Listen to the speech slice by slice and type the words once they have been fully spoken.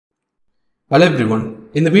Hello everyone.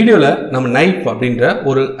 In the video la நம்ம knife அப்படிங்கற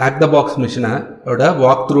ஒரு hack the box machine ஓட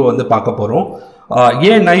walk through வந்து பார்க்க போறோம்.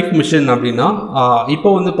 ஏன் knife machine அப்படினா இப்போ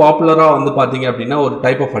வந்து பாப்புலரா வந்து பாத்தீங்க அப்படினா ஒரு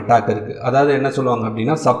டைப் ஆஃப் அட்டாக் இருக்கு. அதாவது என்ன சொல்லுவாங்க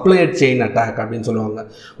அப்படினா சப்ளையர் செயின் அட்டாக் அப்படினு சொல்லுவாங்க.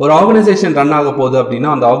 ஒரு ஆர்கனைசேஷன் ரன் ஆக போகுது அப்படினா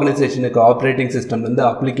அந்த ஆர்கனைசேஷனுக்கு ஆப்பரேட்டிங் சிஸ்டம்ல இருந்து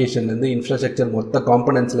அப்ளிகேஷன்ல இருந்து இன்ஃப்ராஸ்ட்ரக்சர் மொத்த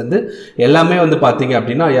காம்போனன்ட்ஸ்ல இருந்து எல்லாமே வந்து பாத்தீங்க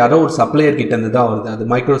அப்படினா யாரோ ஒரு சப்ளையர் கிட்ட இருந்து தான் வருது. அது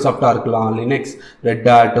மைக்ரோசாஃப்ட்டா இருக்கலாம், Linux,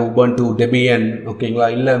 red hot, Ubuntu, Debian, ஓகேங்களா,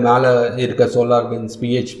 இல்ல மேல இருக்க சோலார்வின்ஸ்,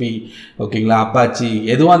 PHP, ஓகேங்களா, அப்பாச்சி,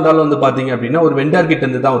 எதுவா இருந்தாலும் வந்து பாத்தீங்க அப்படினா ஒரு வெண்டர் கிட்ட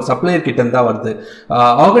இருந்து தான், ஒரு சப்ளையர் கிட்ட இருந்து தான் வருது.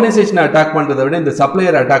 ஆர்கனைசேஷனை அட்டாக் பண்றதை விட இந்த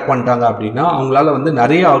சப்ளையர் அட்டாக் பண்ணிட்டாங்க அப்படின்னா அவங்களால வந்து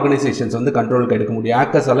நிறைய ஆர்கனைசேஷன்ஸ் வந்து கண்ட்ரோலுக்கு எடுக்க முடியும்.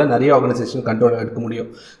 ஹேக்கர்ஸால நிறைய ஆர்கனைசேஷன் கண்ட்ரோல் எடுக்க முடியும்.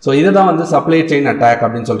 ஸோ இதை தான் வந்து சப்ளையர் செயின் அட்டாக்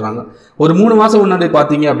அப்படின்னு சொல்றாங்க. ஒரு 3 மாசம் முன்னாடி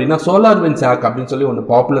பார்த்தீங்க அப்படின்னா சோலார்வின்ஸ் ஹேக் அப்படின்னு சொல்லி ஒன்று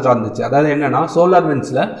பாப்புலராக இருந்துச்சு. அதாவது என்னன்னா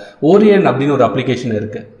சோலார்வின்ஸ்ல ஓரியன் அப்படின்னு ஒரு அப்ளிகேஷன்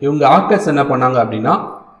இருக்கு. இவங்க ஹேக்கர்ஸ் என்ன பண்ணாங்க அப்படின்னா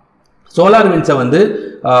சோலார்வின்ஸை வந்து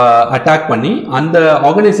அட்டாக் பண்ணி அந்த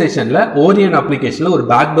ஆர்கனைசேஷன்ல ஓரியன் அப்ளிகேஷன்ல ஒரு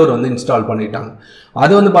பேக்டோர் வந்து இன்ஸ்டால் பண்ணிட்டாங்க.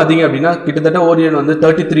 அது வந்து பாத்தீங்க அப்படின்னா கிட்டத்தட்ட ஓரியன் வந்து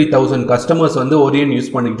 33,000 கஸ்டமர்ஸ் வந்து ஓரியன்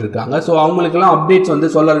யூஸ் பண்ணிட்டு இருக்காங்க. ஸோ அவங்களுக்குலாம் அப்டேட்ஸ் வந்து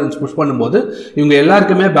சோலார்வின்ஸ் புஷ் பண்ணும்போது இவங்க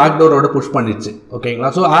எல்லாருக்குமே பேக்டோரோட புஷ் பண்ணிடுச்சு.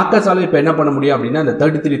 ஓகேங்களா. ஸோ ஹேக்கர்ஸால இப்போ என்ன பண்ண முடியும் அப்படின்னா அந்த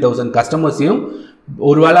 33,000 கஸ்டமர்ஸையும்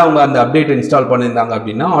ஒருவேளை அவங்க அந்த அப்டேட் இன்ஸ்டால் பண்ணியிருந்தாங்க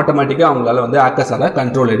அப்படின்னா ஆட்டோமேட்டிக்காக அவங்களால வந்து ஹேக்கர்ஸால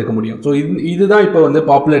கண்ட்ரோல் எடுக்க முடியும். ஸோ இதுதான் இப்போ வந்து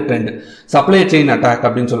popular trend, supplier chain attack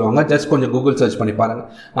அப்படின்னு சொல்லுவாங்க. ஜஸ்ட் கொஞ்சம் கூகுள் சர்ச் பண்ணி பாருங்க.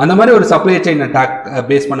 அந்த மாதிரி ஒரு சப்ளையர் செயின் அட்டாக்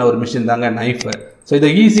பேஸ் பண்ண ஒரு மிஷின் தாங்க நைஃப். ஸோ இதை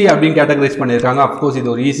ஈஸி அப்படின்னு கேட்டகரைஸ் பண்ணியிருக்காங்க. அஃப்கோர்ஸ் இது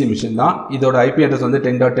ஒரு ஈஸி மிஷின் தான். இதோட ஐபி அட்ரஸ் வந்து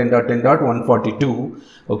 10.10.10.142.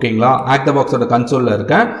 ஓகேங்களா. ஹேக் த பாக்ஸோட கன்சோலில்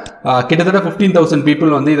இருக்கேன். கிட்டத்தட்ட 15,000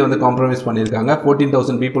 பீப்புள் வந்து இதை வந்து காம்ப்ரமைஸ் பண்ணியிருக்காங்க.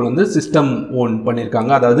 14,000 பீப்புள் வந்து சிஸ்டம் ஓன்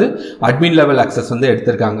பண்ணியிருக்காங்க. அதாவது அட்மின் லெவல் ஆக்சஸ் வந்து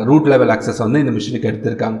எடுத்திருக்காங்க, ரூட் லெவல் ஆக்சஸ் வந்து இந்த மிஷினுக்கு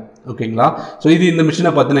எடுத்திருக்காங்க. ஓகேங்களா. ஸோ இது இந்த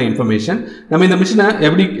மிஷினை பற்றின இன்ஃபர்மேஷன். நம்ம இந்த மிஷினை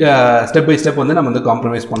எப்படி ஸ்டெப் பை ஸ்டெப் வந்து நம்ம வந்து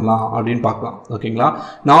காம்ப்ரமைஸ் பண்ணலாம் அப்படின்னு பார்க்கலாம். ஓகேங்களா.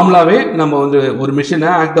 நார்மலாகவே நம்ம வந்து ஒரு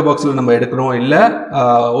மிஷினை ஹேக் த பாக்ஸில் நம்ம எடுக்கிறோம், இல்லை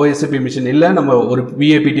OSCP மிஷின், இல்லை நம்ம ஒரு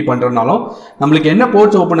VAPT பண்ணுறதுனாலும் நம்மளுக்கு என்ன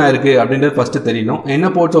போர்ட்ஸ் ஓப்பன் ஆயிருக்கு அப்படின்றது ஃபர்ஸ்ட் தெரியணும். என்ன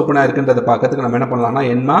போர்ட்ஸ் ஓப்பன் ஆயிருக்குன்றதை பார்க்கறதுக்கு நம்ம என்ன பண்ணலாம்னா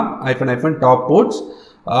nmap டாப் போர்ட்ஸ்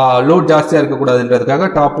லோட் ஜாஸ்தியாக இருக்கக்கூடாதுன்றதுக்காக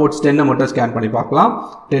டாப் போர்ட்ஸ் 10 மட்டும் ஸ்கேன் பண்ணி பார்க்கலாம்.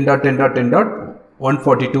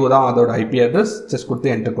 10.10.10.142 தான் அதோட ஐபி அட்ரஸ். ஜஸ்ட்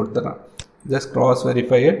கொடுத்து என்டர் கொடுத்துட்றேன். Just cross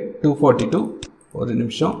verify 242. ஒரு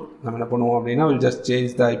நிமிஷம் நம்ம என்ன பண்ணுவோம் அப்படின்னா will just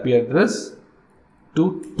change the IP address to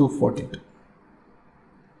 242.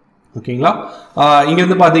 ஓகேங்களா. இங்கே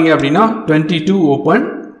வந்து பார்த்தீங்க அப்படின்னா 22 ஓப்பன்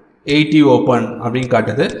 80 ஓப்பன் அப்படின்னு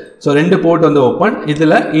காட்டுது. ஸோ 2 போர்ட் வந்து ஓப்பன்.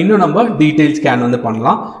 இதில் இன்னும் நம்ம டீடைல் ஸ்கேன் வந்து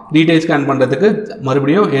பண்ணலாம். டீடைல் ஸ்கேன் பண்ணுறதுக்கு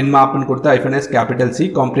மறுபடியும் nmapன்னு கொடுத்து -s C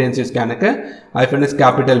comprehensive ஸ்கேனுக்கு -s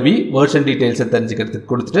V version டீடைல்ஸை தெரிஞ்சுக்கிறதுக்கு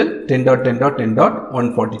கொடுத்துட்டு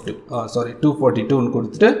 10.10.10.142 242ன்னு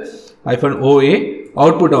கொடுத்துட்டு -OA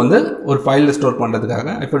அவுட்புட்டை வந்து ஒரு ஃபைலில் ஸ்டோர் பண்ணுறதுக்காக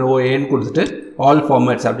 -OAன்னு கொடுத்துட்டு ஆல்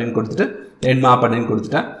ஃபார்மேட்ஸ் அப்படின்னு கொடுத்துட்டு nmap அப்படின்னு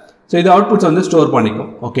கொடுத்துட்டேன். ஸோ இது அவுட்புட்ஸ் வந்து ஸ்டோர்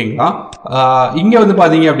பண்ணிக்கும். ஓகேங்களா. இங்கே வந்து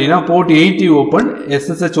பார்த்தீங்க அப்படின்னா போர்ட் 80 ஓப்பன்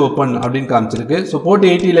SSH ஓப்பன் அப்படின்னு காமிச்சிருக்கு. ஸோ போர்ட்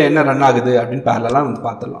 80ல் என்ன ரன் ஆகுது அப்படின்னு பேரலாம் வந்து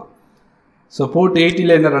பார்த்துடலாம். ஸோ போர்ட்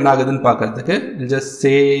 80ல் என்ன ரன் ஆகுதுன்னு பார்க்கறதுக்கு ஜஸ்ட்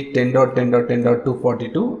சே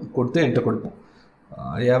 10.10.10.242 கொடுத்து என்டர் கொடுப்போம்.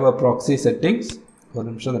 I have a proxy settings. ஒரு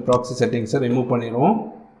நிமிஷம் அந்த ப்ராக்ஸி செட்டிங்ஸை ரிமூவ் பண்ணிடுவோம்.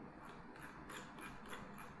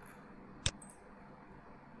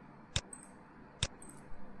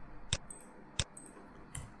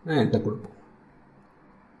 என்டர் கொடுப்போம்.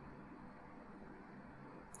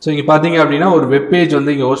 ஸோ இங்கே பார்த்தீங்க அப்படின்னா ஒரு வெப்பேஜ்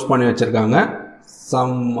வந்து இங்கே ஹோஸ்ட் பண்ணி வச்சுருக்காங்க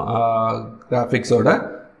சம் கிராஃபிக்ஸோட.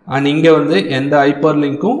 அண்ட் இங்கே வந்து எந்த ஹைப்பர்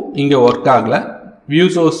லிங்க்கும் இங்கே ஒர்க் ஆகலை. வியூ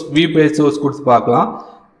பேஜ் சோர்ஸ் கொடுத்து பார்க்கலாம்.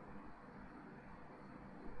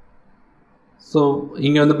 ஸோ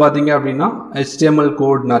இங்கே வந்து பார்த்தீங்க அப்படின்னா HTML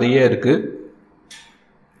கோட் நிறைய இருக்குது.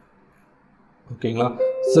 ஓகேங்களா.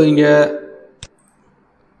 ஸோ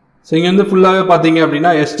இங்கே வந்து ஃபுல்லாகவே பார்த்தீங்க அப்படின்னா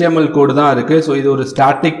HTML கோடு தான் இருக்குது. ஸோ இது ஒரு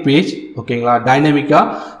ஸ்டாட்டிக் பேஜ். ஓகேங்களா.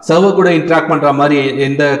 டைனமிக்காக சர்வர் கூட இன்ட்ராக்ட் பண்ணுற மாதிரி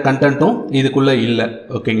எந்த கண்டென்ட்டும் இதுக்குள்ளே இல்லை.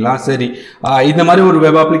 ஓகேங்களா. சரி, இந்த மாதிரி ஒரு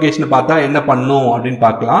வெப் அப்ளிகேஷனை பார்த்தா என்ன பண்ணும் அப்படின்னு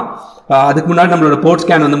பார்க்கலாம். அதுக்கு முன்னாடி நம்மளோட போர்ட்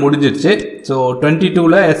ஸ்கேன் வந்து முடிஞ்சிருச்சு. ஸோ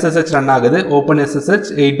 22ல் SSH ரன் ஆகுது. ஓப்பன் SSH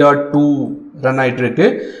 8.2 ரன் ஆகிட்டு இருக்கு.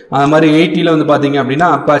 அந்த மாதிரி 80ல் வந்து பார்த்தீங்க அப்படின்னா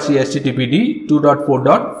அப்பாச்சி HTTPD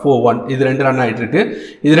 2.4.41 இது 2 ரன் ஆகிட்டு இருக்கு.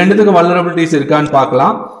 இது ரெண்டுத்துக்கும் வல்னரபிலிட்டிஸ் இருக்கான்னு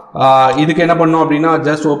பார்க்கலாம். இதுக்கு என்ன பண்ணோம் அப்படின்னா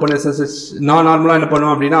ஜஸ்ட் ஓப்பன் SSH. நான் நார்மலாக என்ன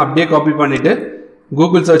பண்ணுவேன் அப்படின்னா அப்படியே காப்பி பண்ணிட்டு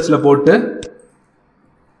கூகுள் சர்ச்சில் போட்டு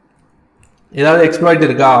ஏதாவது எக்ஸ்ப்ளாய்ட்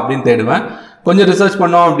இருக்கா அப்படின்னு தேடுவேன். கொஞ்சம் ரிசர்ச்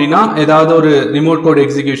பண்ணோம் அப்படின்னா ஏதாவது ஒரு ரிமோட் கோட்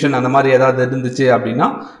எக்ஸிக்யூஷன் அந்த மாதிரி ஏதாவது இருந்துச்சு அப்படின்னா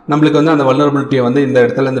நம்மளுக்கு வந்து அந்த வல்னரபிலிட்டியை வந்து இந்த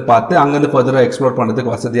இடத்துல இருந்து பார்த்து அங்கேருந்து ஃபர்தராக எக்ஸ்ப்ளோர்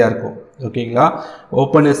பண்ணுறதுக்கு வசதியாக இருக்கும். ஓகேங்களா.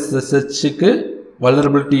 ஓப்பன் SSHக்கு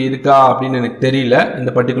வல்னரபிலிட்டி இருக்கா அப்படின்னு எனக்கு தெரியல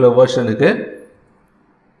இந்த பர்டிகுலர் வெர்ஷனுக்கு.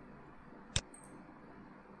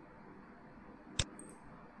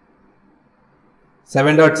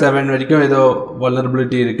 7.7 வரைக்கும் ஏதோ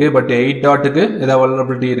vulnerability இருக்கு, பட் 8.க்கு ஏதோ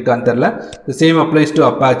vulnerability இருக்கான்னு தெரியல. The same applies to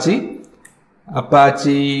Apache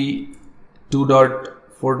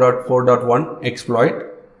 2.4.4.1 exploit.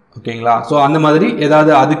 ஓகேங்களா? ஸோ அந்த மாதிரி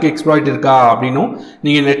ஏதாவது அதுக்கு எக்ஸ்ப்ளாய்ட் இருக்கா அப்படின்னும்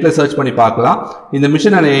நீங்கள் நெட்டில் சர்ச் பண்ணி பார்க்கலாம். இந்த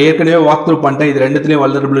மிஷின் நான் ஏற்கனவே வாக் த்ரூ பண்ணிட்டேன். இது ரெண்டுத்துலேயும்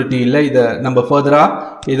வல்னரபிலிட்டி இல்லை. இதை நம்ம ஃபர்தராக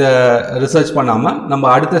இதை ரிசர்ச் பண்ணாமல் நம்ம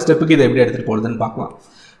அடுத்த ஸ்டெப்புக்கு இதை எப்படி எடுத்துகிட்டு போகிறதுன்னு பார்க்கலாம்.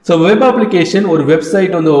 ஸோ வெப் அப்ளிகேஷன் ஒரு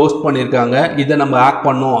வெப்சைட் வந்து ஹோஸ்ட் பண்ணியிருக்காங்க. இதை நம்ம ஆக்ட்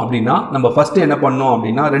பண்ணோம் அப்படின்னா நம்ம ஃபஸ்ட்டு என்ன பண்ணோம்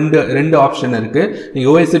அப்படின்னா ரெண்டு ஆப்ஷன் இருக்குது.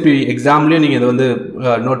 நீங்கள் OSCP எக்ஸாம்லேயும் நீங்கள் இதை வந்து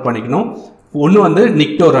நோட் பண்ணிக்கணும். ஒன்று வந்து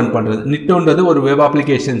நிக்டோ ரன் பண்ணுறது. நிக்டோன்றது ஒரு வெப்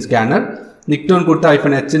அப்ளிகேஷன் ஸ்கேனர். நிக்டோன் கொடுத்து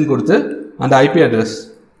 -hன்னு கொடுத்து அந்த ஐபி அட்ரஸ்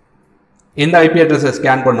எந்த ஐபி அட்ரஸை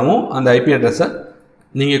ஸ்கேன் பண்ணமோ அந்த ஐபி அட்ரஸை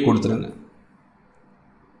நீங்கள் கொடுத்துருங்க.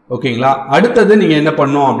 ஓகேங்களா? அடுத்தது நீங்கள் என்ன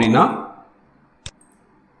பண்ணோம் அப்படின்னா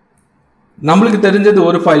நம்மளுக்கு தெரிஞ்சது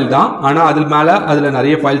ஒரு ஃபைல் தான், ஆனால் அதில்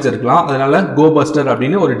நிறைய ஃபைல்ஸ் இருக்கலாம். அதனால கோ பஸ்டர்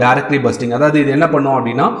அப்படின்னு ஒரு டைரக்டரி பஸ்டிங், அதாவது இது என்ன பண்ணோம்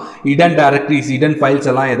அப்படின்னா இடன் டைரக்டரிஸ் இடன் ஃபைல்ஸ்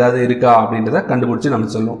எல்லாம் ஏதாவது இருக்கா அப்படின்றத கண்டுபிடிச்சி நம்ம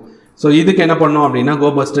சொல்லுவோம். ஸோ இதுக்கு என்ன பண்ணோம் அப்படின்னா கோ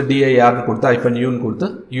பஸ்டர் DIRனு கொடுத்து -uன்னு கொடுத்து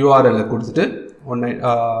URL கொடுத்துட்டு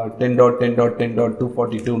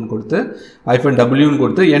 10.10.10.242ன்னு கொடுத்து -wன்னு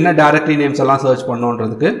கொடுத்து என்ன டைரக்டரி நேம்ஸ் எல்லாம் சர்ச்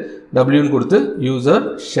பண்ணோன்றதுக்கு wன்னு கொடுத்து user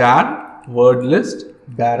share word list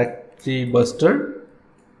directory Bastar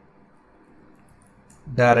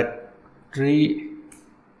directory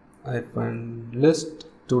 -list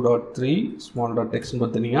 2.3 small.txt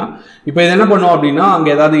கொடுத்தீங்க. இப்போ இது என்ன பண்ணுவோம் அப்படின்னா அங்கே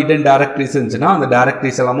ஏதாவது இடன் டைரக்டரிஸ் இருந்துச்சுன்னா அந்த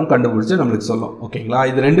டைரக்டரிஸ் எல்லாமும் கண்டுபிடிச்சு நம்மளுக்கு சொல்லும். ஓகேங்களா?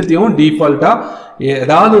 இது ரெண்டுத்தையும் டிஃபால்ட்டாக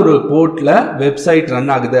ஏதாவது ஒரு போர்ட்டில் வெப்சைட்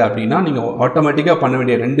ரன் ஆகுது அப்படின்னா நீங்கள் ஆட்டோமேட்டிக்காக பண்ண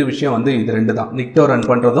வேண்டிய ரெண்டு விஷயம் வந்து இது ரெண்டு தான். நிக்டோ ரன்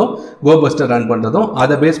பண்ணுறதும் கோபஸ்டர் ரன் பண்ணுறதும்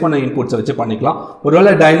அதை பேஸ் பண்ண இன்புட்ஸை வச்சு பண்ணிக்கலாம்.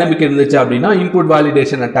 ஒருவேளை டைனமிக் இருந்துச்சு அப்படின்னா இன்புட்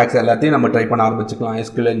வேலிடேஷன் அட்டாக்ஸ் எல்லாத்தையும் நம்ம ட்ரை பண்ண ஆரம்பிச்சுக்கலாம்.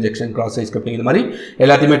 SQL injection, cross side scripting, இந்த மாதிரி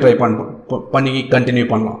எல்லாத்தையுமே ட்ரை பண்ணி கண்டினியூ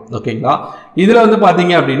பண்ணலாம். ஓகேங்களா? இதில் வந்து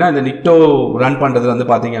பார்த்தீங்க அப்படின்னா இந்த நிக்டோ ரன் பண்ணுறது வந்து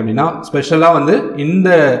பார்த்தீங்க அப்படின்னா ஸ்பெஷலாக வந்து இந்த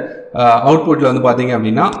அவுட்புட்டில் வந்து பார்த்தீங்க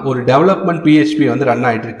அப்படின்னா ஒரு டெவலப்மெண்ட் PHP வந்து ரன்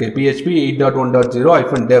ஆகிட்டு இருக்கு. PHP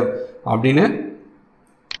 8.1.0-dev அப்படின்னு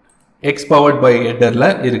x-powered by headerல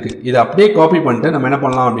இருக்குது. இதை அப்படியே காப்பி பண்ணிட்டு நம்ம என்ன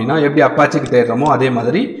பண்ணலாம் அப்படின்னா எப்படி அப்பாச்சிக்கு தேடுறோமோ அதே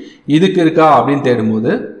மாதிரி இதுக்கு இருக்கா அப்படின்னு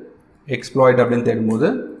தேடும்போது எக்ஸ்ப்ளாய்ட் அப்படின்னு தேடும்போது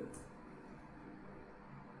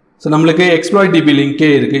ஸோ நம்மளுக்கு எக்ஸ்ப்ளாய்ட் DB லிங்கே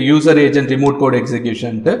இருக்குது, user agent remote code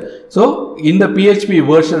எக்ஸிக்யூஷன்ட்டு. So இந்த PHP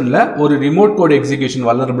வெர்ஷனில் ஒரு ரிமோட் கோட் எக்ஸிக்யூஷன்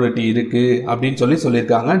வல்னரபிலிட்டி இருக்குது அப்படின்னு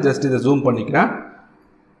சொல்லியிருக்காங்க. ஜஸ்ட் இதை ஜூம் பண்ணிக்கிறேன்.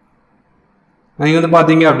 நீங்கள் வந்து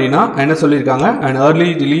பார்த்தீங்க அப்படின்னா என்ன சொல்லியிருக்காங்க, an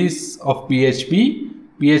early release of PHP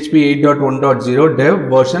 8.1.0 dev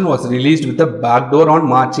version was released with a backdoor on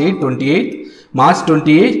March 28,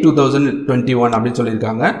 2021 அப்படின்னு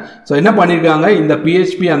சொல்லியிருக்காங்க. ஸோ என்ன பண்ணியிருக்காங்க, இந்த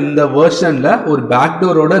PHP அந்த வெர்ஷனில் ஒரு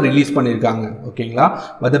பேக்டோரோட ரிலீஸ் பண்ணியிருக்காங்க. ஓகேங்களா?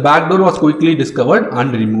 But the backdoor was quickly discovered and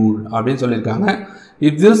removed அப்படின்னு சொல்லியிருக்காங்க.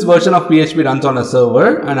 If this version of PHP runs on a server,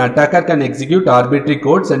 an attacker can execute arbitrary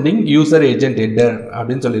code sending user agent header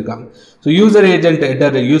அப்படின்னு சொல்லியிருக்காங்க. ஸோ யூசர் ஏஜென்ட்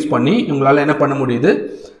ஹெட்டரை யூஸ் பண்ணி உங்களால் என்ன பண்ண முடியுது,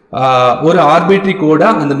 ஒரு ஆர்பிட்ரி கோடை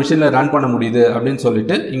அந்த மிஷினில் ரன் பண்ண முடியுது அப்படின்னு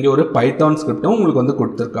சொல்லிட்டு இங்கே ஒரு பைத்தான் ஸ்கிரிப்டும் உங்களுக்கு வந்து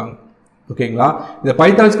கொடுத்துருக்காங்க. ஓகேங்களா? இந்த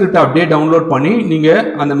பைத்தான் ஸ்கிரிப்டை அப்படியே டவுன்லோட் பண்ணி நீங்கள்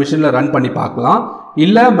அந்த மிஷினில் ரன் பண்ணி பார்க்கலாம்.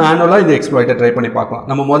 இல்லை மேனுவலாக இந்த எக்ஸ்ப்ளாய்ட்டை ட்ரை பண்ணி பார்க்கலாம்.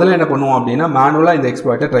 நம்ம முதல்ல என்ன பண்ணுவோம் அப்படின்னா மேனுவலாக இந்த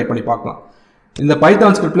எக்ஸ்ப்ளாய்ட்டை ட்ரை பண்ணி பார்க்கலாம். இந்த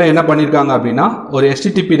பைத்தான் ஸ்கிரிப்டில் என்ன பண்ணியிருக்காங்க அப்படின்னா ஒரு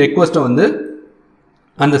HTTP ரெக்வஸ்ட்டை வந்து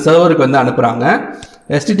அந்த சர்வருக்கு வந்து அனுப்புகிறாங்க.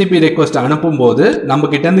 HTTP ரெக்வஸ்ட்டை அனுப்பும்போது நம்ம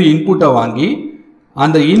கிட்டேருந்து இன்புட்டை வாங்கி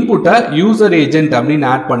அந்த இன்புட்டை யூசர் ஏஜென்ட் அப்படின்னு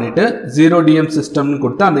ஆட் பண்ணிட்டு 0DM சிஸ்டம்னு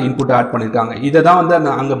கொடுத்து அந்த இன்புட்டை ஆட் பண்ணியிருக்காங்க. இதை தான் வந்து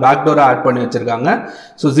அங்கே பேக்டோராக ஆட் பண்ணி வச்சிருக்காங்க.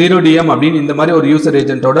 ஸோ 0DM அப்படின்னு இந்த மாதிரி ஒரு யூசர்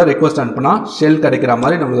ஏஜென்ட்டோட ரெக்வஸ்ட் அனுப்புனா ஷெல் கிடைக்கிற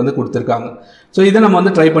மாதிரி நமக்கு வந்து கொடுத்துருக்காங்க. ஸோ இதை நம்ம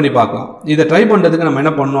வந்து ட்ரை பண்ணி பார்க்கலாம். இதை ட்ரை பண்ணுறதுக்கு நம்ம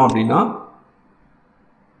என்ன பண்ணோம் அப்படின்னா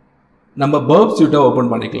நம்ம பர்ப் சூட்டை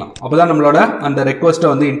ஓப்பன் பண்ணிக்கலாம். அப்போ தான் நம்மளோட அந்த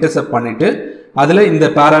ரெக்வஸ்ட்டை வந்து இன்டர்செப்ட் பண்ணிவிட்டு அதில் இந்த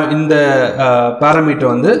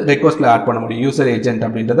பேராமீட்டர் வந்து ரெக்வஸ்ட்டில் ஆட் பண்ண முடியும், யூசர் ஏஜென்ட்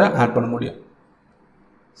அப்படின்றத ஆட் பண்ண முடியும்.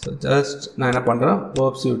 ஸோ ஜஸ்ட் நான் என்ன பண்ணுறேன்,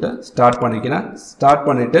 பர்ப் சூட்டை ஸ்டார்ட் பண்ணிக்கிறேன். ஸ்டார்ட்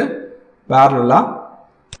பண்ணிவிட்டு பேரலாக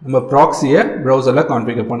நம்ம ப்ராக்ஸியை ப்ரௌசரில்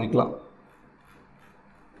கான்ஃபிகர் பண்ணிக்கலாம்.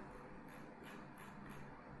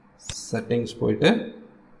 செட்டிங்ஸ் போயிட்டு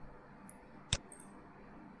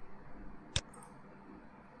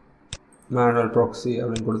மேனுவல் ப்ராக்ஸி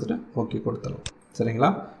அப்படின்னு கொடுத்துட்டு ஓகே கொடுத்துடலாம். சரிங்களா?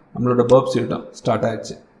 நம்மளோட பர்ப் சூட்டும் ஸ்டார்ட்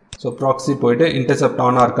ஆகிடுச்சு. ஸோ ப்ராக்ஸி போயிட்டு இன்டர்செப்ட்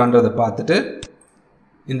ஆனாக இருக்கான்றதை பார்த்துட்டு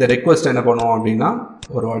இந்த ரெக்வஸ்ட் என்ன பண்ணுவோம் அப்படின்னா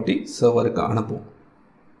ஒரு வாட்டி சர்வருக்கு அனுப்புவோம்.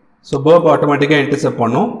 ஸோ பர்ப் ஆட்டோமேட்டிக்காக இன்டர்செப்ட்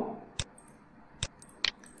பண்ணும்.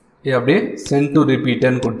 இது அப்படியே சென்ட் டு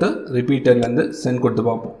ரிப்பீட்டர்னு கொடுத்து ரிப்பீட்டர்லேருந்து சென்ட் கொடுத்து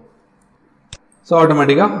பார்ப்போம். ஸோ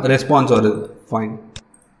ஆட்டோமேட்டிக்காக ரெஸ்பான்ஸ் வருது. ஃபைன்.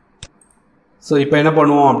 ஸோ இப்போ என்ன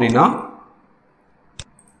பண்ணுவோம் அப்படின்னா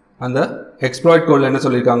அந்த எக்ஸ்ப்ளாய்ட் கோடில் என்ன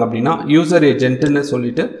சொல்லியிருக்காங்க அப்படின்னா யூசர் ஏஜென்ட்னு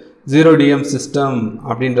சொல்லிட்டு 0dm சிஸ்டம்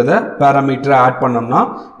அப்படின்றத பேராமீட்டரை ஆட் பண்ணோம்னா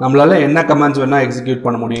நம்மளால என்ன கமாண்ட்ஸ் வேணால் எக்ஸிக்யூட்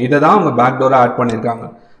பண்ண முடியும். இதை தான் அவங்க பேக்டோராக ஆட் பண்ணியிருக்காங்க.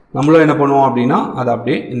 நம்மளும் என்ன பண்ணுவோம் அப்படின்னா அதை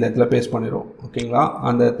அப்படியே இந்த இடத்துல பேஸ்ட் பண்ணிடுவோம். ஓகேங்களா,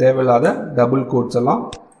 அந்த தேவையில்லாத டபுள் கோட்ஸ் எல்லாம்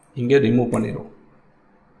இங்கே ரிமூவ் பண்ணிடுவோம்.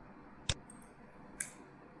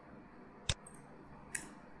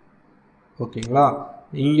 ஓகேங்களா,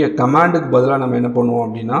 இங்கே கமாண்டுக்கு பதிலாக நம்ம என்ன பண்ணுவோம்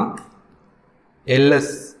அப்படின்னா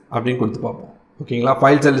எல்எஸ் அப்படின்னு கொடுத்து பார்ப்போம். ஓகேங்களா,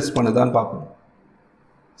 ஃபைல்ஸை லிஸ்ட் பண்ணுதான்னு பார்ப்போம்.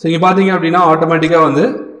 ஸோ இங்கே பார்த்தீங்க அப்படின்னா ஆட்டோமேட்டிக்காக வந்து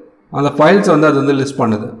அந்த ஃபைல்ஸ் வந்து அது வந்து லிஸ்ட்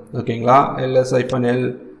பண்ணுது. ஓகேங்களா, ls-l.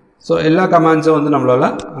 ஸோ எல்லா கமாண்ட்ஸும் வந்து நம்மளால்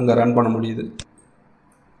அங்கே ரன் பண்ண முடியுது,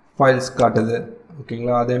 ஃபைல்ஸ் காட்டுது.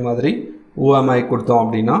 ஓகேங்களா, அதே மாதிரி UMI கொடுத்தோம்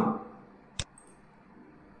அப்படின்னா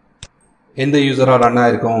எந்த யூசராக ரன்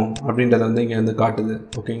ஆகிருக்கும் அப்படின்றத வந்து இங்கே வந்து காட்டுது.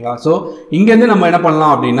 ஓகேங்களா, ஸோ இங்கேருந்து நம்ம என்ன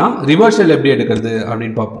பண்ணலாம் அப்படின்னா ரிவர்ஷல் எப்படி எடுக்கிறது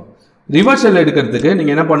அப்படின்னு பார்ப்போம். ரிவர்ஷல் எடுக்கிறதுக்கு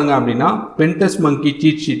நீங்கள் என்ன பண்ணுங்கள் அப்படின்னா பென்டெஸ்ட் மங்கி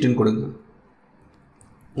சீட் ஷீட்டுன்னு கொடுங்க.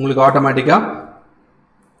 உங்களுக்கு ஆட்டோமேட்டிக்காக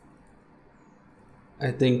ஐ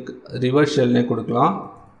திங்க் ரிவர்ஷல்னே கொடுக்கலாம்.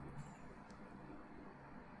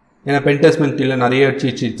 ஏன்னா பென்டெஸ்ட் மங்கியில் நிறைய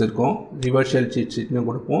சீட் ஷீட்ஸ் இருக்கும். ரிவர்ஷல் சீட் ஷீட்னு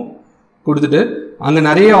கொடுப்போம். கொடுத்துட்டு அங்கே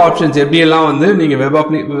நிறைய ஆப்ஷன்ஸ் எப்படியெல்லாம் வந்து நீங்கள்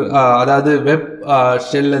அதாவது வெப்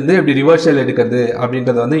ஷெல்லேருந்து எப்படி ரிவர்ஷல் எடுக்கிறது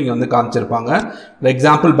அப்படின்றத வந்து இங்கே வந்து காமிச்சிருப்பாங்க. ஃபார்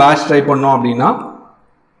எக்ஸாம்பிள் பேஷ் ட்ரை பண்ணோம் அப்படின்னா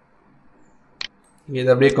இதை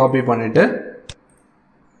அப்படியே காப்பி பண்ணிவிட்டு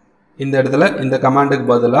இந்த இடத்துல இந்த கமாண்டுக்கு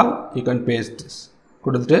பதிலாக யூ கேன் பேஸ்ட்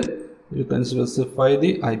கொடுத்துட்டு you can specify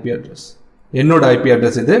the IP address. என்னோட ஐபி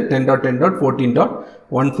அட்ரஸ் இது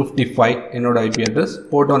 10.10.14.155 என்னோட ஐபி அட்ரஸ்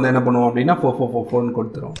போட்டு வந்து என்ன பண்ணுவோம் அப்படின்னா 4444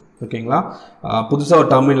 கொடுத்துரும். ஓகேங்களா, புதுசாக ஒரு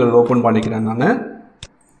டெர்மினல் ஓப்பன் பண்ணிக்கிறேன். நான்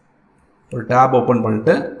ஒரு டேப் ஓப்பன்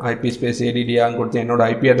பண்ணிட்டு ஐபி ஸ்பேஸ் ADDRன்னு கொடுத்து என்னோட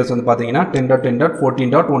ஐபி அட்ரஸ் வந்து பார்த்தீங்கன்னா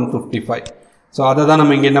 10.10.14.155. ஸோ அதை தான்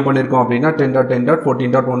நம்ம இங்கே என்ன பண்ணியிருக்கோம் அப்படின்னா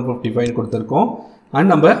 10.10.14.155 கொடுத்துருக்கோம். அண்ட்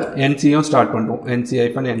நம்ம என்சியும் ஸ்டார்ட் பண்ணுறோம்.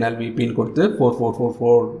 NC-NLVPன்னு கொடுத்து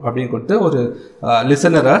 4444 அப்படின்னு கொடுத்து ஒரு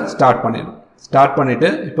லிசனரை ஸ்டார்ட் பண்ணிடும். ஸ்டார்ட் பண்ணிவிட்டு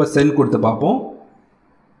இப்போ சென்ட் கொடுத்து பார்ப்போம்.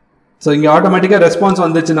 ஸோ இங்கே ஆட்டோமேட்டிக்காக ரெஸ்பான்ஸ்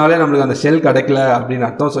வந்துச்சுனாலே நம்மளுக்கு அந்த ஷெல் கிடைக்கல அப்படின்னு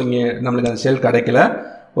அர்த்தம். ஸோ இங்கே நம்மளுக்கு அந்த ஷெல் கிடைக்கல.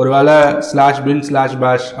 ஒரு வேளை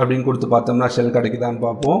 /bin/bash அப்படின்னு கொடுத்து பார்த்தோம்னா ஷெல் கிடைக்குதான்னு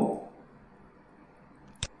பார்ப்போம்.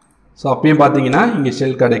 ஸோ அப்பயும் பார்த்தீங்கன்னா இங்கே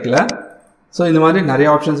ஷெல் கிடைக்கல. ஸோ இந்த மாதிரி நிறைய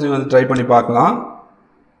ஆப்ஷன்ஸ் நீங்கள் வந்து ட்ரை பண்ணி பார்க்கலாம்.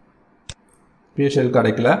 ஷெல்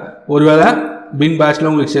கிடைக்கல. ஒருவேளை பின் பேஷில்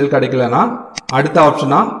உங்களுக்கு ஷெல் கிடைக்கலன்னா அடுத்த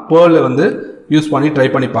ஆப்ஷனாக பேர்ல வந்து யூஸ் பண்ணி ட்ரை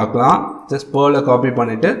பண்ணி பார்க்கலாம். ஜஸ்ட் பேர்ல காப்பி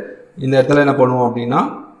பண்ணிவிட்டு இந்த இடத்துல என்ன பண்ணுவோம் அப்படின்னா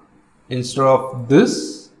இன்ஸ்டெட் ஆஃப் திஸ்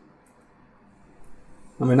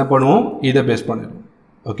நம்ம என்ன பண்ணுவோம் இதை பேஸ்ட் பண்ணிடுவோம்.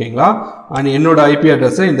 ஓகேங்களா, அண்ட் என்னோட ஐபி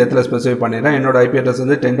அட்ரஸை இந்த இடத்துல ஸ்பெசிஃபை பண்ணிடுறேன். என்னோட ஐபி அட்ரஸ்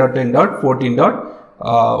வந்து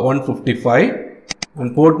 10.10.14.155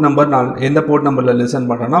 அண்ட் போர்ட் நம்பர் நான் எந்த போர்ட் நம்பரில் லிசன்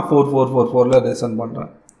பண்ணுறேன்னா 4444 லிசன்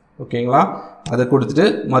பண்ணுறேன். ஓகேங்களா, அதை கொடுத்துட்டு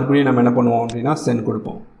மறுபடியும் நம்ம என்ன பண்ணுவோம் அப்படின்னா சென்ட்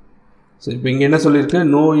கொடுப்போம். ஸோ இப்போ இங்கே என்ன சொல்லியிருக்கு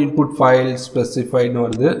நோ இன்புட் ஃபைல் ஸ்பெசிஃபைட்னு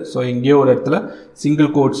வருது. ஸோ இங்கேயே ஒரு இடத்துல சிங்கிள்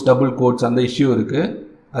கோட்ஸ் டபுள் கோட்ஸ் அந்த இஷ்யூ இருக்குது.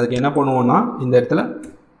 அதுக்கு என்ன பண்ணுவோம்னா இந்த இடத்துல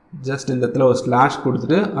ஜஸ்ட் இந்த இடத்துல ஒரு ஸ்லாஷ்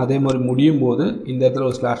கொடுத்துட்டு அதே மாதிரி முடியும் போது இந்த இடத்துல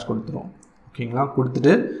ஒரு ஸ்லாஷ் கொடுத்துருவோம். ஓகேங்களா,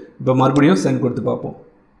 கொடுத்துட்டு இப்போ மறுபடியும் சென்ட் கொடுத்து பார்ப்போம்.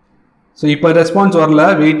 ஸோ இப்போ ரெஸ்பான்ஸ் வரல,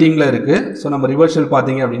 வெயிட்டிங்கில் இருக்குது. ஸோ நம்ம ரிவர்ஷல்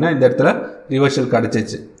பார்த்தீங்க அப்படின்னா இந்த இடத்துல ரிவர்ஷல்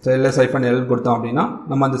கிடச்சிச்சு. ஸோ ls-l கொடுத்தோம் அப்படின்னா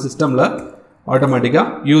நம்ம அந்த சிஸ்டமில் ஆட்டோமேட்டிக்காக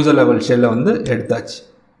யூசர் லெவல் ஷெல்லை வந்து எடுத்தாச்சு.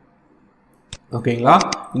 ஓகேங்களா,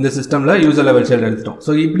 இந்த சிஸ்டமில் யூசர் லெவல் ஷெல் எடுத்துட்டோம்.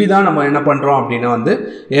 ஸோ இப்படி தான் நம்ம என்ன பண்ணுறோம் அப்படின்னா வந்து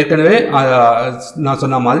ஏற்கனவே நான்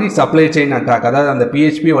சொன்ன மாதிரி சப்ளை செயின் அட்டாக், அதாவது அந்த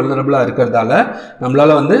PHP வல்னரபிளாக இருக்கிறதால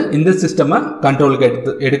நம்மளால் வந்து இந்த சிஸ்டமை கண்ட்ரோலுக்கு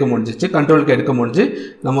எடுக்க முடிஞ்சிச்சு. கண்ட்ரோலுக்கு எடுக்க முடிஞ்சு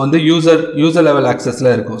நம்ம வந்து யூசர் லெவல்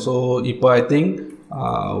ஆக்சஸில் இருக்கும். ஸோ இப்போ ஐ திங்க்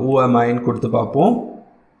UMIன்னு கொடுத்து பார்ப்போம்.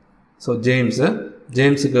 ஸோ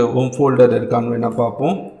ஜேம்ஸுக்கு ஹோம் ஃபோல்டர் இருக்கான்னு வேணால்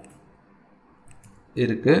பார்ப்போம்.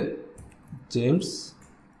 இருக்குது ஜேம்ஸ்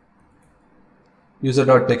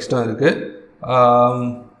user.txt இருக்குது.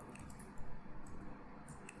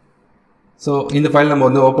 ஸோ இந்த ஃபைல் நம்ம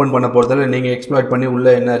வந்து ஓப்பன் பண்ண போகிறதால நீங்கள் எக்ஸ்ப்ளாய்ட் பண்ணி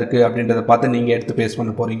உள்ளே என்ன இருக்குது அப்படின்றத பார்த்து நீங்கள் எடுத்து பேஸ்ட்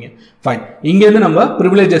பண்ண போகிறீங்க. ஃபைன், இங்கேருந்து நம்ம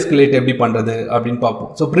ப்ரிவிலேஜ் எஸ்கலேட் எப்படி பண்ணுறது அப்படின்னு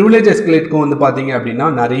பார்ப்போம். ஸோ ப்ரிவிலேஜ் எஸ்கலேட்க்கும் வந்து பார்த்தீங்க அப்படின்னா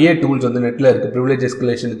நிறைய டூல்ஸ் வந்து நெட்டில் இருக்குது. Privilege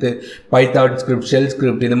எஸ்கலேஷனுக்கு Python script, shell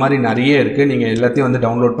script இது மாதிரி நிறைய இருக்குது. நீங்கள் எல்லாத்தையும் வந்து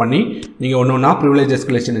டவுன்லோட் பண்ணி நீங்கள் ஒன்று ஒன்றா ப்ரிவிலேஜ்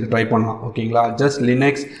எஸ்கலேஷனுக்கு ட்ரை பண்ணலாம். ஓகேங்களா, ஜஸ்ட்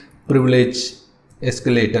லினக்ஸ் ப்ரிவிலேஜ்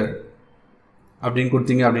எஸ்கலேட்டர் அப்படின்னு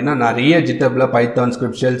கொடுத்தீங்க அப்படின்னா நிறைய ஜிட்டப்பில் பைத்தான்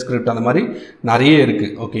ஸ்கிரிப்ட், ஷெல் ஸ்கிரிப்ட் அந்த மாதிரி நிறைய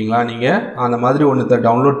இருக்குது. ஓகேங்களா, நீங்கள் அந்த மாதிரி ஒன்றத்தை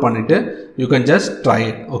டவுன்லோட் பண்ணிவிட்டு you can just try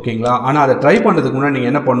it. ஓகேங்களா, ஆனால் அதை ட்ரை பண்ணுறதுக்கு முன்னாடி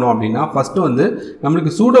நீங்கள் என்ன பண்ணணும் அப்படின்னா ஃபஸ்ட்டு வந்து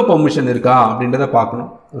நம்மளுக்கு சூடோ பர்மிஷன் இருக்கா அப்படின்றத பார்க்கணும்.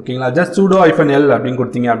 ஓகேங்களா, ஜஸ்ட் sudo-l அப்படின்னு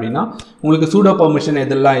கொடுத்தீங்க அப்படின்னா உங்களுக்கு சூடோ பர்மிஷன்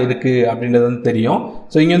எதெல்லாம் இருக்குது அப்படின்றது வந்து தெரியும்.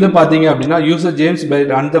 ஸோ இங்கே வந்து பார்த்தீங்க அப்படின்னா user James by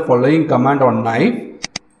run the following command on knife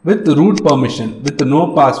with root permission with no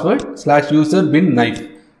password /user bin knife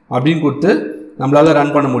அப்படின்னு கொடுத்து நம்மளால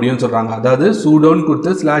ரன் பண்ண முடியும்னு சொல்றாங்க. அதாவது sudoன்னு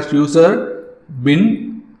கொடுத்து /user bin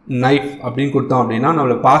knife அப்படின்னு கொடுத்தோம் அப்படின்னா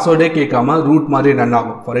நம்மள பாஸ்வேர்டே கேட்காம ரூட் மாதிரி ரன்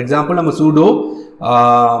ஆகும். ஃபார் எக்ஸாம்பிள் நம்ம sudo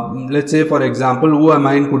let's say for example who am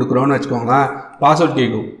I ன்னு கொடுக்குறோம்னு வச்சுக்கோங்க, பாஸ்வேர்ட்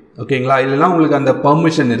கேட்கும். ஓகேங்களா? இல்லைன்னா உங்களுக்கு அந்த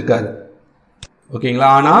பர்மிஷன் இருக்காது. ஓகேங்களா?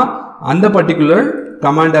 ஆனால் அந்த பர்டிகுலர்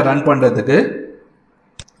கமாண்டை ரன் பண்ணுறதுக்கு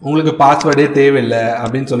உங்களுக்கு பாஸ்வேர்டே தேவையில்லை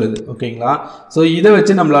அப்படின்னு சொல்லுது. ஓகேங்களா? ஸோ இதை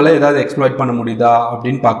வச்சு நம்மளால் ஏதாவது எக்ஸ்ப்ளாய்ட் பண்ண முடியுதா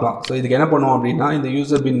அப்படின்னு பார்க்கலாம். ஸோ இதுக்கு என்ன பண்ணுவோம் அப்படின்னா இந்த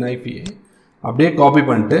யூசர் பின் நைஃப் அப்படியே காப்பி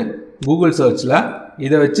பண்ணிட்டு கூகுள் சர்ச்சில்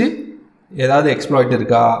இதை வச்சு ஏதாவது எக்ஸ்ப்ளாய்ட்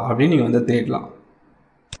இருக்கா அப்படின்னு நீங்கள் வந்து தேடலாம்.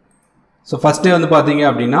 ஸோ ஃபஸ்ட்டே வந்து பார்த்தீங்க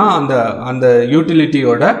அப்படின்னா அந்த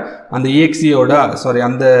யூட்டிலிட்டியோட அந்த EXEயோட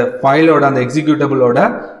அந்த ஃபைலோட அந்த எக்ஸிக்யூட்டபிளோட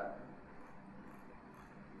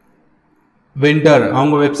வெண்டர்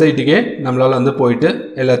அவங்க வெப்சைட்டுக்கே நம்மளால் வந்து போயிட்டு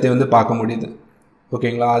எல்லாத்தையும் வந்து பார்க்க முடியுது.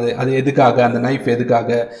 ஓகேங்களா? அது எதுக்காக, அந்த நைஃப் எதுக்காக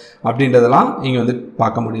அப்படின்றதெல்லாம் இங்கே வந்து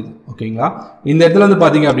பார்க்க முடியுது. ஓகேங்களா? இந்த இடத்துல வந்து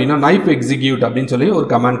பார்த்தீங்க அப்படின்னா நைஃப் எக்ஸிக்யூட் அப்படின்னு சொல்லி ஒரு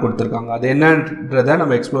கமாண்ட் கொடுத்துருக்காங்க. அது என்னன்றதை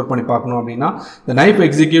நம்ம எக்ஸ்ப்ளோர் பண்ணி பார்க்கணும் அப்படின்னா the knife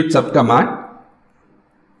execute sub command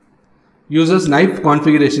uses knife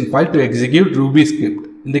configuration file to execute Ruby script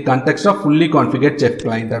in the context of fully configured chef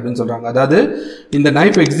client அப்படின்னு சொல்றாங்க. அதாவது இந்த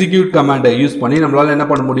knife execute கமாண்டை யூஸ் பண்ணி நம்மளால என்ன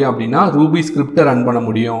பண்ண முடியும் அப்படின்னா ரூபி ஸ்கிரிப்டை ரன் பண்ண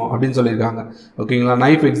முடியும் அப்படின்னு சொல்லியிருக்காங்க. ஓகேங்களா?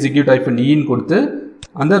 knife execute -e கொடுத்து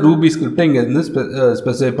அந்த ரூபி ஸ்கிரிப்டை இங்கே இருந்து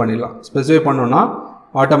ஸ்பெசிஃபை பண்ணிடலாம். ஸ்பெசிஃபை பண்ணோம்னா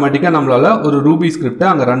ஆட்டோமேட்டிக்காக நம்மளால ஒரு ரூபி ஸ்கிரிப்டை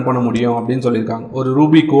அங்கே ரன் பண்ண முடியும் அப்படின்னு சொல்லியிருக்காங்க. ஒரு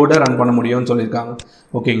ரூபி கோடை ரன் பண்ண முடியும்னு சொல்லியிருக்காங்க.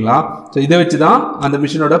 ஓகேங்களா? ஸோ இதை வச்சு தான் அந்த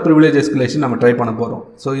மிஷினோட ப்ரிவிலேஜ் எஸ்கலேஷன் நம்ம ட்ரை பண்ண போகிறோம்.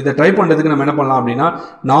 ஸோ இதை ட்ரை பண்ணுறதுக்கு நம்ம என்ன பண்ணலாம் அப்படின்னா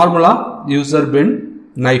நார்மலாக யூசர் பின்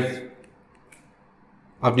நைஃப்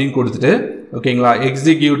அப்படின்னு கொடுத்துட்டு ஓகேங்களா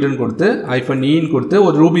எக்ஸிக்யூட்னு கொடுத்து -e கொடுத்து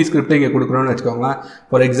ஒரு ரூபி ஸ்கிரிப்டை இங்கே கொடுக்குறோன்னு வச்சுக்கோங்களேன்.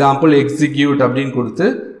 ஃபார் எக்ஸாம்பிள் எக்ஸிக்யூட் அப்படின்னு கொடுத்து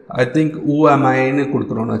I think who am I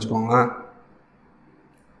கொடுக்குறோன்னு வச்சுக்கோங்களேன்.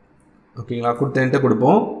 ஓகேங்களா? கொடுத்தேன்ட்டு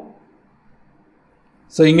கொடுப்போம்.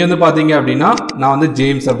 ஸோ இங்கே வந்து பார்த்தீங்க அப்படின்னா நான் வந்து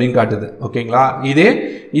ஜேம்ஸ் அப்படின்னு காட்டுது. ஓகேங்களா? இதே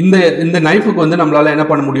இந்த நைஃபுக்கு வந்து நம்மளால் என்ன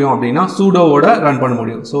பண்ண முடியும் அப்படின்னா சூடோவோட ரன் பண்ண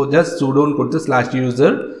முடியும். ஸோ ஜஸ்ட் சூடோன்னு கொடுத்து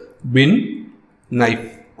 /user bin knife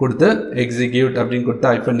கொடுத்து எக்ஸிக்யூட் அப்படின்னு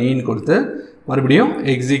கொடுத்து -e கொடுத்து மறுபடியும்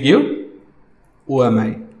எக்ஸிக்யூட் who am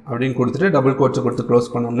I அப்படின்னு கொடுத்துட்டு டபுள் கோட்ஸை கொடுத்து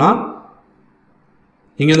க்ளோஸ் பண்ணோம்னா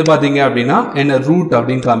இங்கே வந்து பார்த்தீங்க அப்படின்னா என்ன ரூட்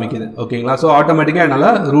அப்படின்னு காமிக்குது. ஓகேங்களா? ஸோ ஆட்டோமேட்டிக்காக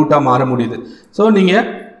என்னால் ரூட்டாக மாற முடியுது. ஸோ நீங்கள்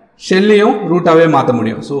ஷெல்லையும் ரூட்டாகவே மாற்ற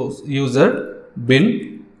முடியும். ஸோ யூசர் பின்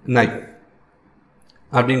நைஃப்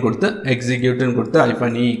அப்படின்னு கொடுத்து எக்ஸிக்யூட்னு கொடுத்து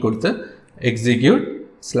 -e கொடுத்து எக்ஸிக்யூட்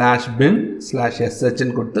 /bin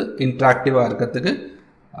 /sh கொடுத்து இன்ட்ராக்டிவாக இருக்கிறதுக்கு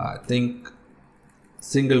ஐ திங்க்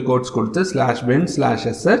சிங்கிள் கோட்ஸ் கொடுத்து /bin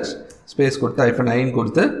 /sh ஸ்பேஸ் கொடுத்து -i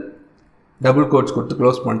கொடுத்து டபுள் கோட்ஸ் கொடுத்து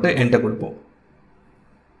க்ளோஸ் பண்ணிட்டு என்டர் கொடுப்போம்.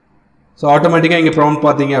 ஸோ ஆட்டோமேட்டிக்காக இங்கே ப்ராம்ப்ட்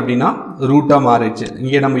பார்த்தீங்க அப்படின்னா ரூட்டாக மாறிடுச்சு.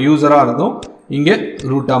 இங்கே நம்ம யூசராக இருந்தோம், இங்கே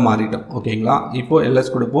ரூட்டாக மாறிட்டோம். ஓகேங்களா? இப்போது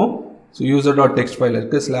எல்எஸ் கொடுப்போம். ஸோ user.txt ஃபைல்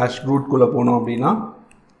இருக்குது. /rootகுள்ளே போனோம் அப்படின்னா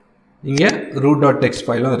இங்கே root.txt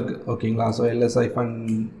ஃபைலும் இருக்குது. ஓகேங்களா? ஸோ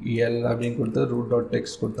ls-el அப்படின்னு கொடுத்து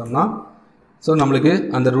root.txt கொடுத்தோம்னா ஸோ நம்மளுக்கு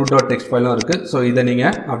அந்த root.txt ஃபைலும் இருக்குது. ஸோ இதை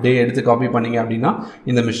நீங்கள் அப்படியே எடுத்து காப்பி பண்ணிங்க அப்படின்னா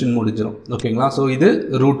இந்த மிஷின் முடிஞ்சிடும். ஓகேங்களா? ஸோ இது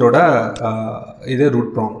ரூட்டோட இது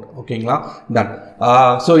ரூட் ப்ராம்ப்ட். ஓகேங்களா? டன்.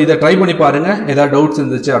 ஸோ இதை ட்ரை பண்ணி பாருங்கள். ஏதாவது டவுட்ஸ்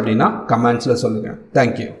இருந்துச்சு அப்படின்னா கமெண்ட்ஸில் சொல்லுங்கள்.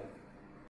 தேங்க்யூ.